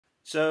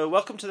So,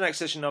 welcome to the next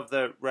session of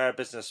the Rare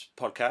Business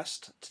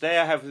Podcast. Today,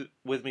 I have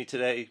with me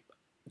today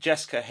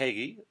Jessica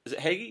Hagy. Is it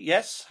Hagy?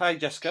 Yes. Hi,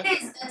 Jessica.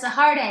 It is. It's a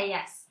hard A,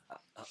 yes.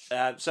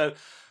 So,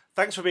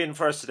 thanks for being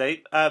first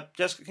today.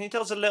 Jessica, can you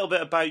tell us a little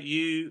bit about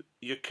you,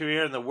 your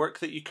career, and the work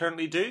that you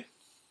currently do?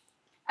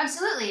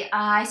 Absolutely.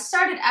 I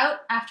started out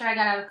after I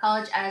got out of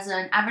college as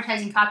an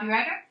advertising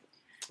copywriter.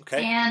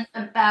 Okay. And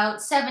about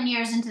 7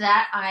 years into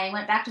that, I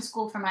went back to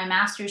school for my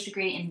master's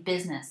degree in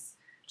business,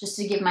 just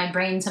to give my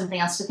brain something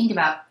else to think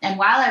about. And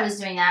while I was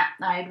doing that,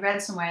 I had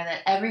read somewhere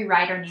that every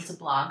writer needs a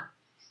blog.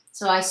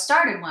 So I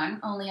started one,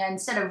 only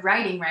instead of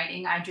writing,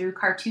 I drew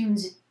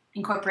cartoons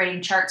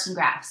incorporating charts and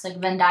graphs, like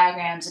Venn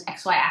diagrams and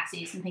XY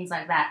axes and things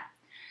like that.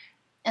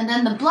 And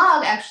then the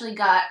blog actually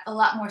got a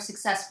lot more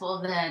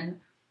successful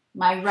than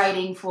my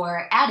writing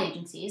for ad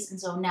agencies, and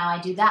so now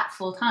I do that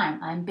full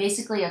time. I'm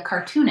basically a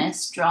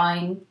cartoonist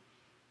drawing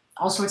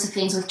all sorts of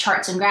things with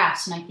charts and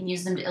graphs, and I can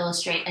use them to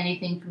illustrate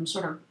anything from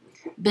sort of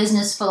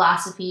business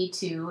philosophy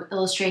to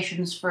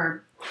illustrations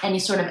for any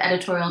sort of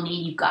editorial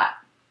need you've got.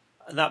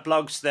 And that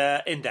blog's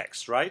there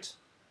indexed, right?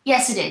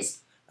 Yes, it is.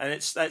 And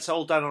it's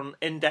all done on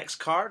index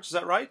cards, is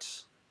that right?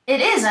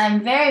 It is.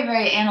 I'm very,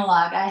 very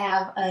analog. I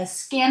have a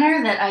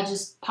scanner that I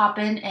just pop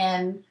in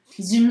and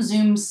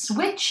zoom,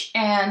 switch,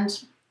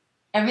 and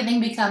everything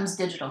becomes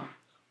digital.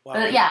 Wow.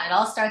 But yeah, it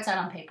all starts out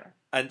on paper.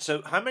 And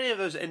so, how many of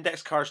those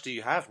index cards do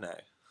you have now?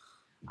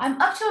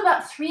 I'm up to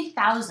about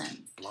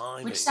 3,000,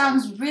 Blimey. which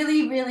sounds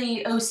really,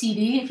 really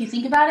OCD if you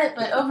think about it,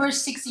 but over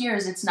 6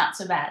 years, it's not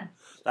so bad.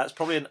 That's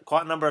probably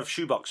quite a number of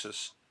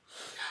shoeboxes.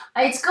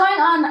 It's going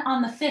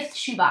on the 5th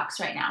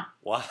shoebox right now.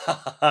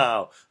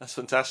 Wow, that's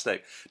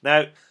fantastic.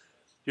 Now,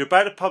 you're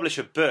about to publish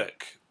a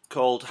book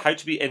called How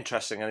to Be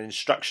Interesting, an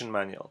instruction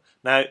manual.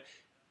 Now,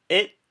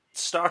 it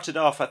started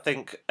off, I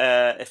think,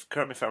 correct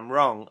me if I'm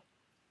wrong,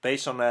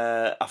 based on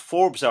a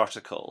Forbes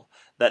article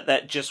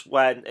that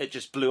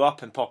just blew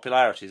up in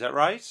popularity. Is that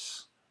right?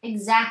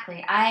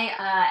 Exactly.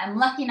 I am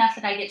lucky enough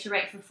that I get to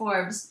write for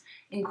Forbes,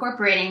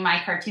 incorporating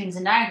my cartoons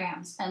and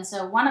diagrams. And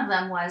so one of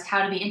them was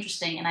how to be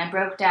interesting, and I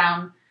broke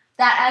down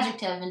that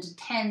adjective into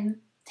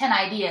 10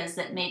 ideas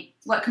that make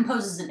what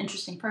composes an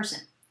interesting person.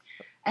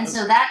 And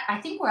so that,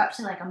 I think we're up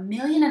to like 1.5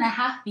 million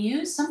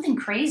views, something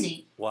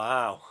crazy.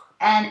 Wow.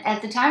 And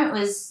at the time,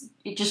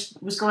 it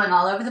just was going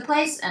all over the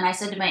place. And I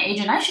said to my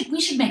agent, we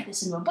should make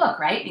this into a book,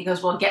 right? And he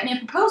goes, well, get me a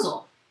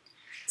proposal.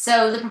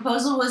 So the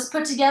proposal was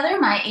put together.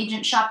 My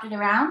agent shopped it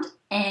around,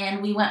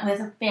 and we went with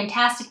a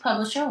fantastic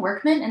publisher,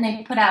 Workman, and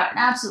they put out an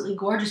absolutely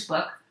gorgeous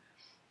book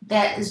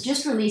that is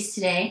just released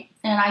today,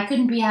 and I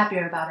couldn't be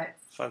happier about it.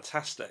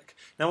 Fantastic.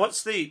 Now, what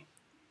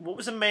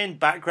was the main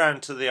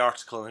background to the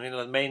article? I mean,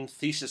 the main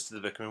thesis to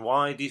the book. I mean,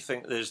 why do you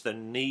think there's the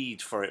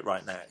need for it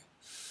right now?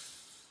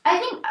 I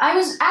think I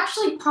was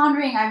actually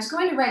pondering. I was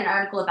going to write an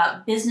article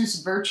about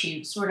business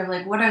virtues, sort of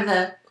like what are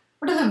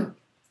the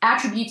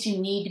attributes you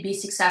need to be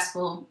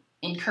successful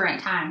in current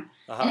time.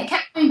 And it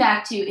kept coming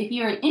back to, if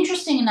you're an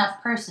interesting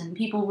enough person,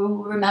 people will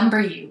remember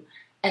you,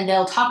 and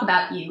they'll talk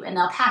about you, and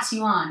they'll pass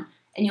you on,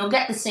 and you'll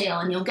get the sale,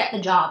 and you'll get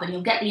the job, and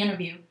you'll get the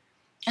interview.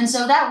 And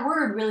so that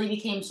word really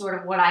became sort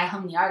of what I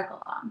hung the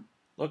article on.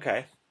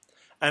 Okay.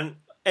 And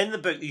in the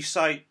book, you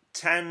cite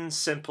 10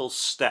 simple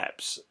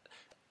steps.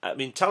 I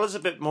mean, tell us a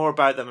bit more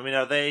about them. I mean,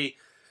 are they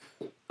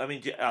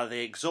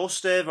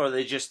exhaustive, or are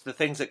they just the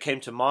things that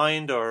came to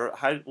mind, or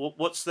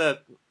what's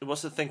the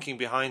thinking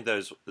behind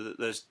those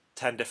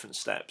 10 different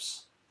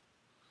steps?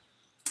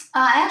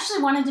 I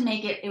actually wanted to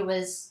make it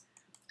was,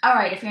 all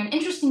right, if you're an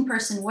interesting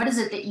person, what is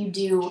it that you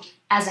do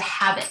as a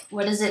habit?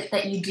 What is it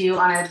that you do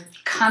on a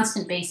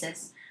constant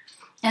basis?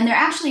 And they're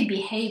actually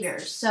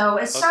behaviors. So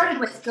it started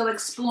with go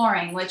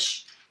exploring,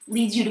 which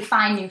leads you to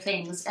find new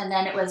things. And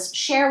then it was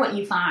share what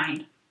you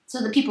find,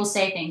 so that people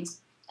say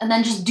things. And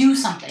then just do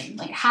something,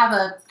 like have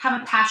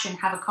a passion,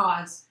 have a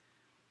cause.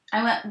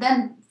 I went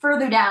then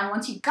further down,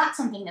 once you've got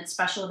something that's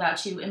special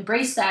about you,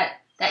 embrace that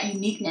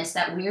uniqueness,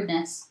 that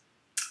weirdness.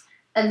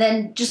 And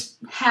then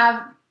just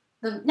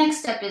the next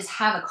step is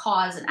have a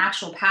cause, an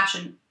actual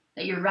passion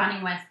that you're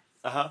running with.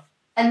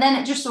 And then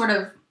it just sort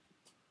of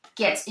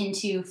gets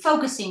into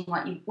focusing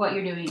what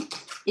you're doing,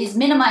 is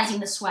minimizing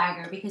the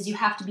swagger, because you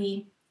have to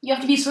be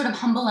sort of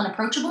humble and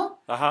approachable.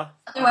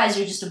 Otherwise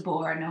you're just a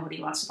bore and nobody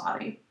wants to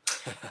bother you.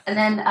 And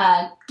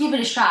then give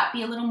it a shot.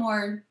 Be a little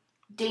more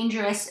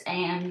dangerous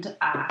and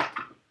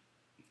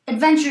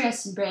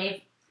adventurous and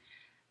brave.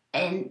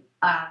 And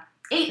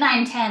 8,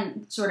 9,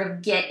 10 sort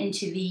of get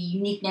into the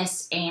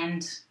uniqueness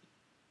and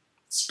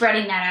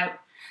spreading that out.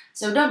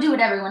 So don't do what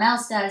everyone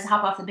else does.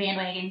 Hop off the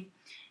bandwagon.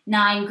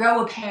 9,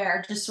 grow a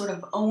pair. Just sort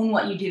of own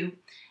what you do.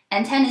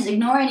 And 10 is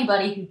ignore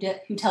anybody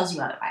who tells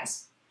you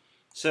otherwise.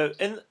 So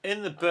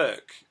in the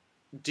book,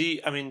 do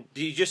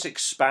you just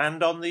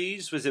expand on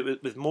these? Was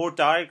it with more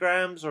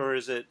diagrams, or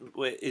is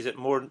it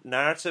more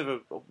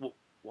narrative?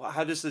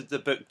 How does the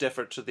book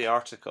differ to the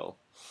article?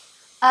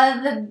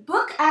 The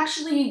book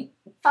actually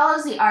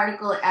follows the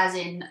article as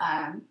in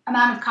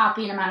amount of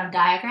copy and amount of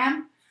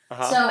diagram.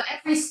 So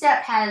every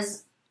step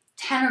has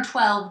 10 or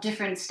 12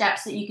 different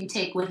steps that you can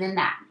take within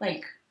that.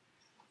 Like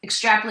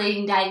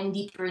extrapolating, diving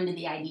deeper into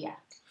the idea.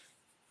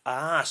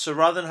 Ah, so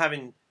rather than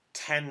having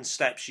 10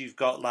 steps, you've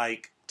got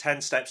like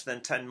 10 steps and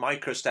then 10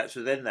 micro steps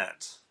within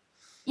that.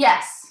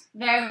 Yes,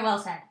 very well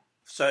said.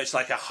 So it's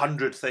like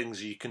 100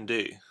 things you can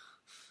do.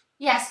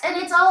 Yes, and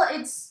it's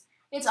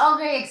all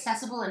very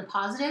accessible and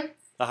positive.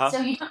 Uh-huh.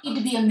 So you don't need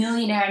to be a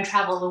millionaire and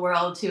travel the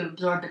world to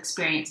absorb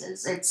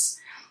experiences. It's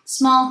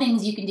small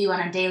things you can do on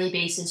a daily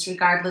basis,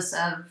 regardless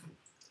of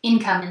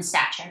income and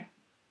stature.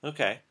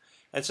 Okay.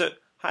 And so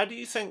how do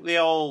you think they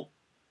all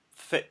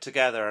fit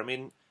together? I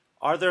mean,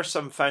 are there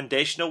some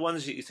foundational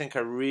ones that you think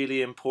are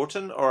really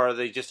important, or are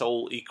they just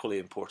all equally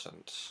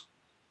important?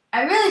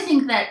 I really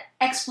think that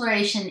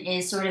exploration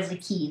is sort of the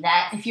key.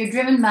 That if you're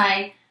driven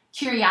by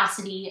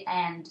curiosity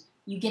and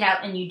you get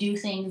out and you do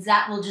things,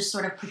 that will just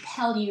sort of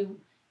propel you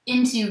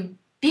into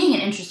being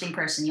an interesting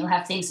person. You'll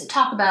have things to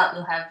talk about,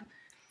 you'll have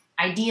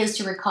ideas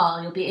to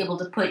recall, you'll be able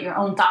to put your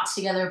own thoughts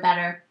together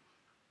better.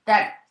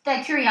 That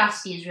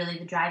curiosity is really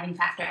the driving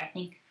factor, I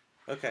think.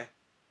 Okay.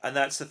 And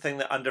that's the thing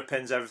that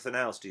underpins everything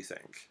else, do you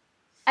think?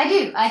 I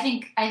do. I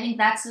think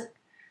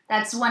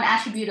that's one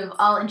attribute of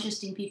all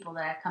interesting people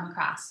that I've come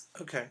across.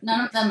 Okay.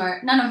 None of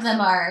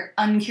them are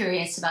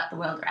uncurious about the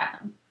world around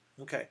them.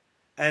 Okay.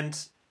 And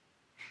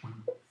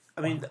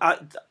I mean,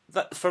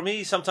 for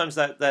me, sometimes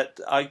that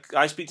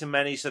I speak to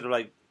many sort of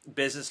like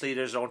business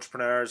leaders,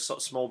 entrepreneurs, sort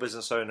of small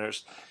business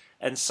owners,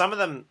 and some of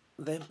them,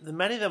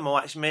 many of them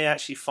may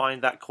actually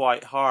find that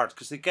quite hard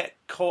because they get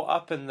caught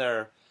up in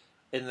their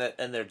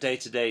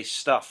day-to-day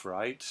stuff,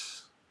 right?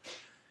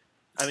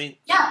 I mean,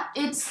 Yeah,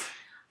 it's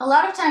a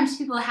lot of times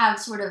people have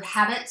sort of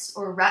habits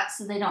or ruts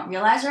that they don't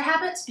realize are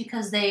habits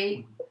because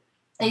they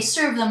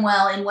serve them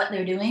well in what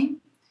they're doing.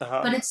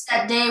 uh-huh. But it's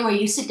that day where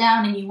you sit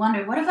down and you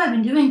wonder, what have I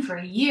been doing for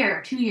a year,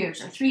 or 2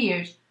 years, or 3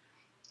 years?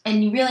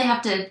 And you really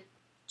have to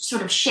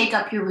sort of shake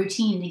up your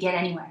routine to get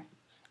anywhere.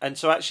 And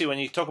so actually when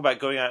you talk about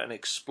going out and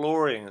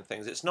exploring and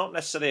things, it's not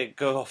necessarily a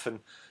go off and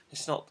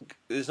it's not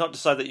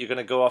decided that you're going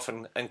to go off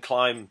and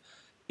climb,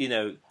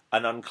 an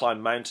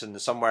unclimbed mountain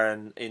somewhere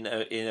in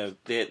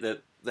the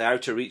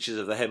outer reaches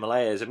of the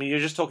Himalayas. I mean, you're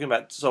just talking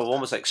about sort of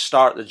almost like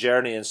start the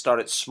journey and start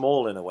it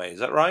small in a way. Is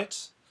that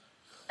right?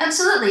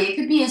 Absolutely. It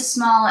could be as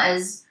small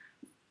as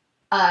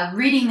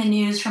reading the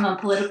news from a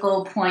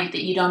political point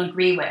that you don't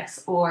agree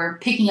with, or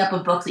picking up a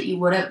book that you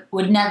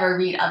would never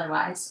read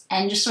otherwise,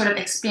 and just sort of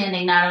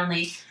expanding not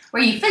only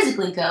where you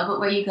physically go, but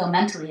where you go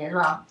mentally as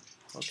well.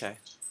 Okay,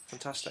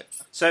 fantastic.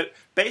 So,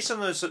 based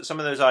on some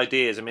of those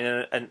ideas, I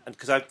mean, and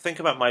because I think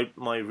about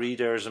my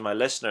readers and my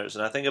listeners,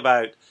 and I think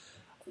about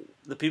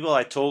the people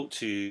I talk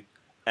to,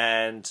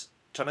 and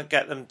trying to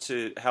get them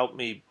to help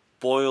me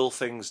boil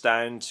things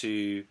down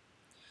to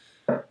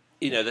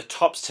the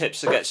top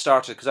tips to get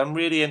started, because I'm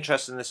really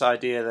interested in this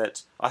idea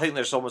that I think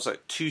there's almost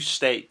like two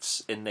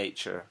states in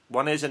nature.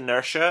 One is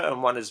inertia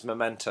and one is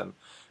momentum.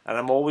 And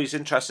I'm always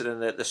interested in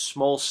the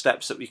small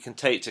steps that we can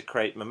take to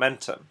create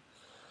momentum.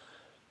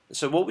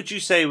 So what would you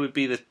say would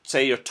be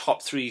your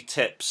top 3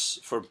 tips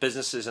for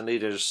businesses and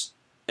leaders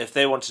if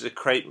they wanted to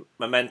create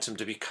momentum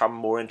to become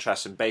more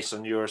interesting based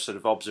on your sort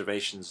of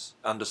observations,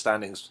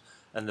 understandings,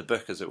 and the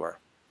book, as it were?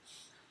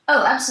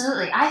 Oh,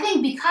 absolutely. I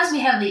think because we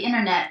have the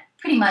internet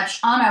pretty much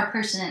on our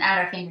person and at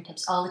our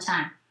fingertips all the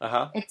time,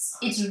 it's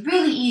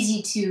really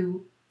easy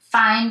to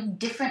find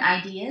different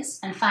ideas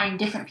and find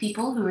different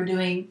people who are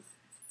doing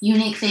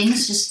unique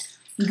things. Just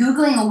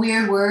Googling a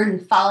weird word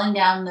and falling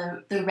down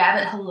the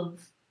rabbit hole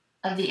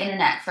of the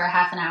internet for a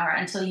half an hour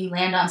until you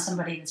land on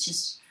somebody that's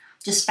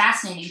just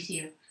fascinating to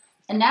you.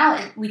 And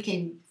now we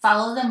can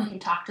follow them, we can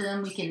talk to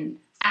them, we can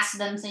ask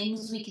them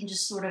things, we can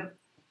just sort of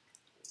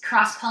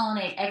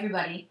cross-pollinate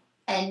everybody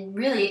and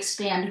really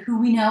expand who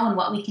we know and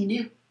what we can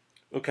do.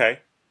 Okay.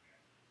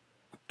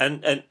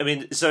 And I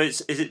mean, so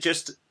it's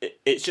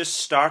just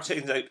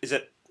starting? Like, is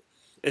it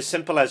as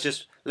simple as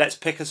just let's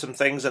pick some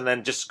things and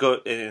then just go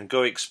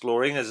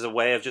exploring as a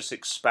way of just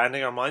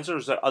expanding our minds, or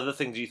is there other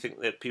things you think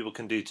that people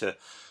can do to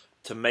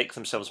make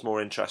themselves more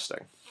interesting?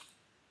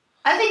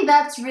 I think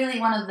that's really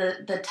one of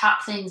the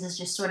top things, is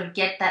just sort of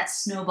get that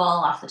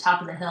snowball off the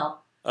top of the hill.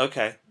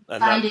 Okay.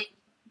 And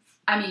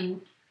I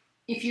mean,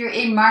 if you're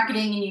in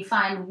marketing and you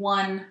find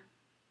one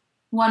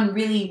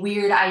really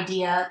weird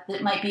idea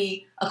that might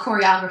be a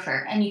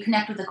choreographer, and you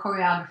connect with the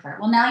choreographer,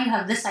 well, now you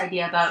have this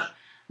idea about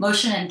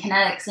motion and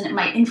kinetics, and it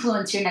might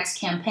influence your next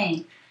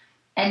campaign.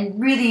 And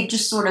really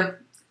just sort of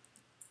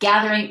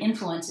gathering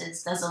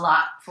influences does a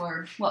lot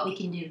for what we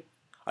can do.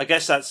 I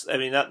guess that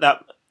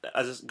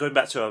as going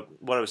back to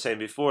what I was saying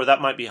before,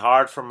 that might be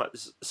hard for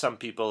some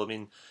people. I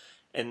mean,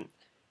 and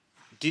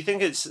do you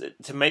think it's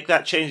to make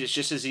that change? It's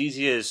just as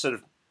easy as sort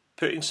of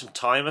putting some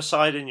time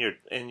aside in your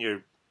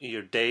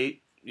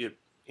day,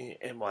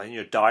 in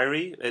your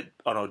diary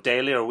on a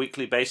daily or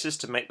weekly basis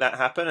to make that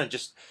happen,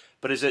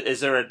 but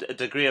is there a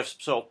degree of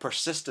sort of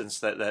persistence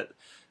that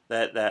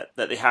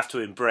they have to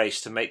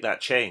embrace to make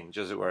that change,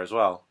 as it were, as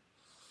well?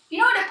 You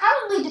know what, it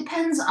probably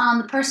depends on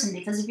the person,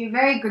 because if you're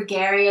very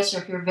gregarious or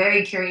if you're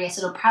very curious,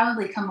 it'll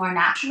probably come more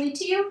naturally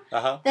to you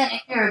than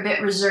if you're a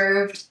bit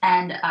reserved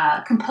and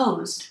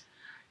composed.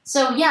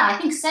 So yeah, I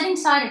think setting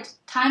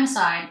time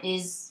aside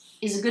is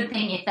a good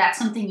thing if that's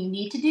something you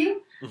need to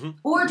do, Hmm.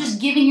 or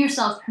just giving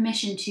yourself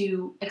permission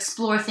to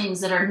explore things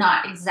that are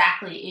not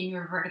exactly in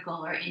your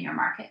vertical or in your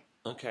market.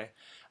 Okay.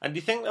 And do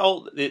you think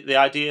all the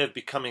idea of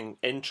becoming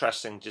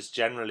interesting, just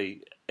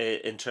generally,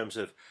 in terms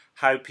of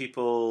how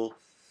people,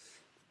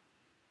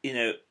 you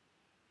know,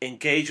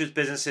 engage with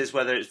businesses,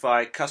 whether it's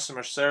via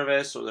customer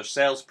service or their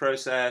sales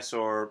process,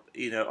 or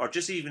or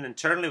just even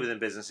internally within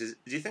businesses,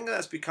 do you think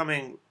that's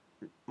becoming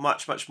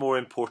much more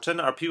important?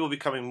 Are people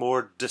becoming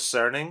more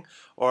discerning,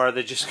 or are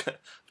they just?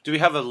 Do we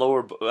have a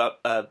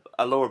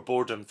lower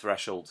boredom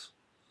threshold?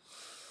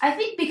 I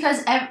think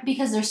because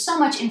there's so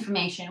much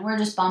information, we're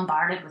just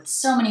bombarded with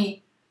so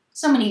many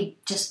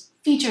just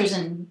features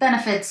and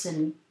benefits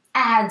and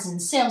ads and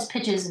sales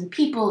pitches and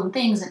people and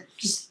things and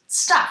just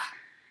stuff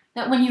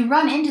that when you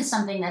run into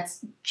something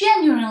that's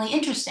genuinely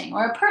interesting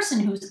or a person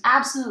who's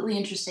absolutely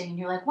interesting and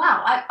you're like,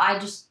 wow,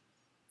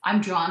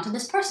 I'm drawn to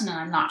this person and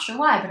I'm not sure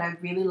why, but I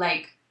really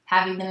like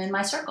having them in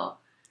my circle.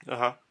 Uh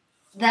huh.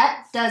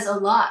 That does a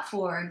lot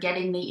for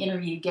getting the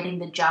interview, getting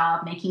the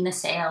job, making the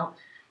sale,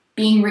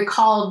 being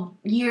recalled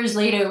years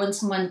later when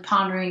someone's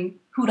pondering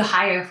who to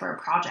hire for a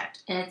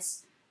project. And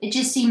it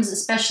just seems,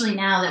 especially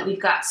now that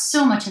we've got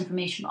so much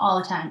information all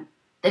the time,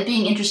 that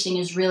being interesting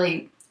is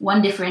really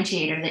one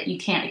differentiator that you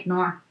can't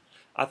ignore.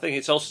 I think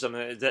it's also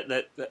something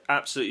that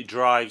absolutely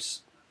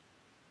drives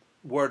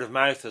word of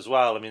mouth as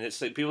well. I mean, it's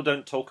like people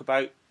don't talk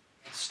about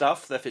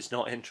stuff if it's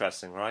not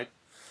interesting, right?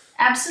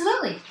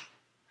 Absolutely.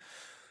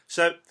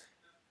 So,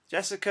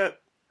 Jessica,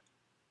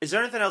 is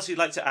there anything else you'd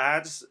like to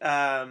add?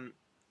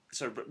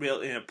 Sort of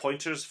real,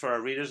 pointers for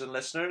our readers and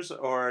listeners,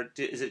 or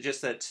is it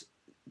just that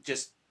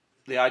just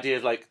the idea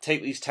of like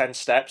take these 10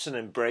 steps and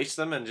embrace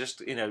them, and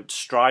just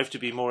strive to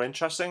be more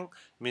interesting?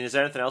 I mean, is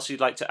there anything else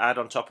you'd like to add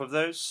on top of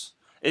those?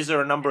 Is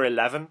there a number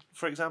 11,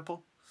 for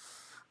example?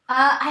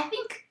 I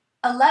think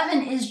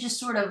 11 is just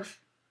sort of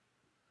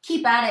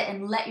keep at it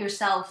and let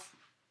yourself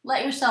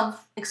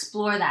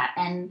explore that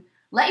and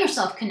let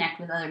yourself connect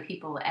with other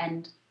people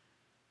and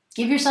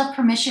give yourself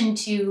permission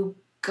to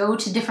go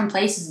to different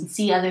places and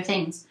see other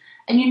things.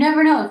 And you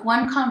never know if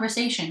one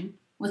conversation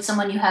with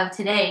someone you have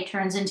today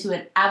turns into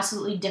an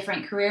absolutely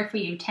different career for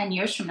you 10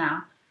 years from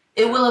now.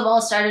 It will have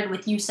all started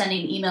with you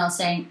sending an email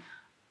saying,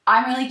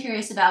 I'm really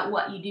curious about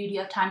what you do. Do you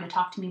have time to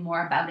talk to me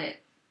more about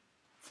it?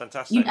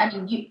 Fantastic.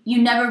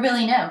 You never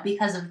really know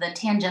because of the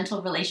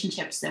tangential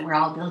relationships that we're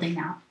all building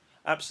now.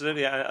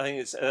 Absolutely. I think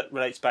it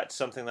relates back to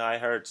something that I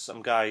heard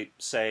some guy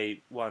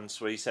say once,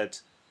 where he said,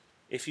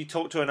 if you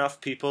talk to enough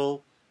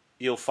people,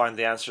 you'll find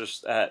the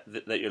answers that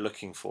you're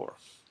looking for.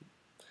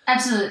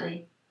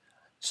 Absolutely.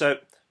 So,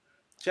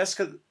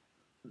 Jessica,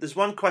 there's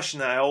one question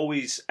that I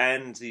always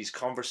end these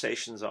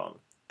conversations on,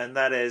 and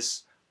that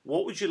is,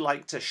 what would you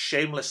like to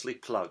shamelessly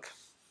plug?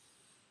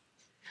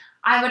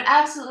 I would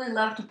absolutely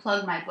love to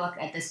plug my book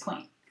at this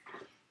point,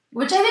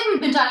 which I think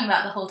we've been talking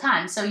about the whole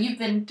time. So you've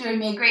been doing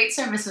me a great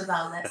service with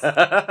all this.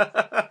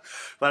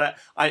 But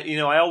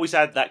I always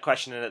add that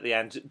question in at the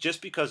end,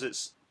 just because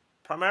it's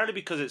primarily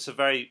because it's a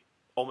very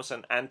almost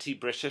an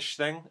anti-British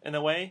thing in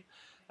a way,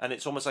 and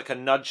it's almost like a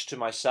nudge to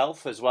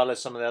myself as well as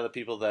some of the other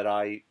people that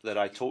I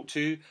talk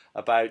to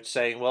about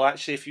saying, well,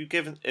 actually,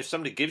 if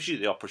somebody gives you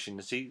the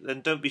opportunity,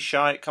 then don't be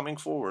shy at coming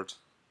forward.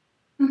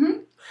 hmm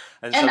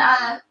And And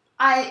so,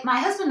 my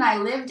husband and I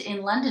lived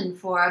in London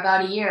for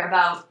about a year,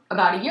 about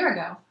a year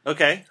ago,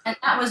 okay, and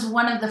that was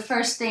one of the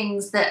first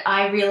things that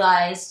I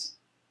realized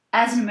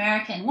as an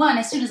American. One,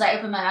 as soon as I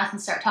open my mouth and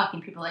start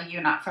talking, people are like,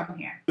 "You're not from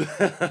here."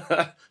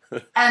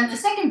 And the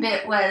second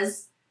bit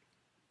was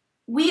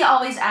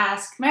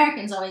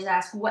Americans always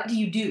ask, "What do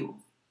you do?"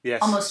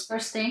 yes, Almost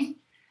first thing,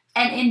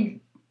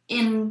 and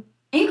in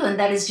England,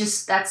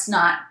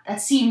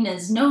 that's seen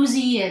as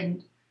nosy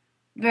and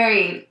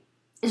very.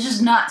 It's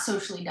just not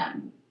socially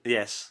done.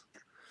 yes,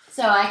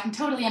 So I can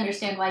totally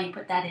understand why you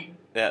put that in.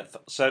 yeah.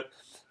 So,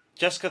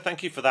 Jessica,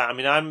 thank you for that. I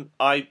mean,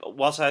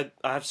 whilst I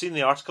have seen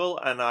the article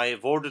and I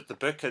have ordered the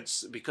book.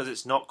 It's because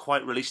it's not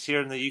quite released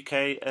here in the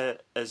UK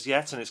as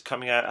yet, and it's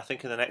coming out I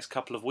think in the next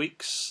couple of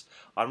weeks.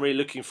 I'm really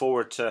looking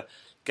forward to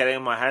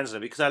getting my hands on it,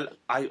 because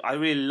I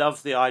really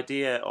love the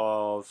idea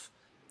of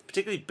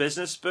particularly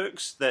business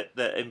books that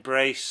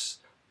embrace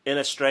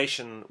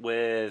illustration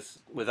with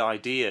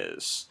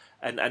ideas,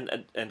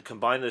 and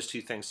combine those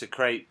two things to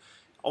create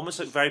almost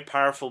like very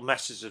powerful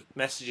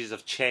messages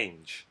of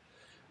change.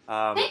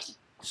 Um, Thank you.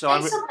 so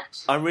Thanks so much.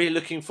 I'm really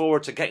looking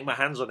forward to getting my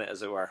hands on it,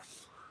 as it were.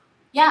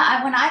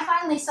 Yeah, when I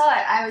finally saw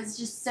it, I was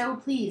just so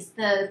pleased.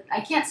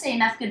 I can't say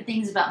enough good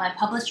things about my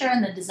publisher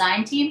and the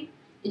design team.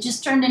 It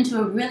just turned into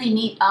a really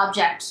neat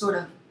object, sort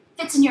of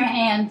fits in your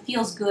hand,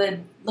 feels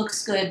good,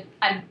 looks good.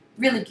 I'm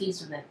really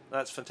pleased with it.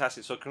 That's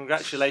fantastic. So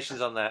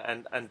congratulations on that,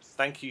 and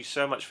thank you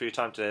so much for your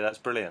time today. That's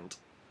brilliant.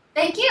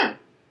 Thank you.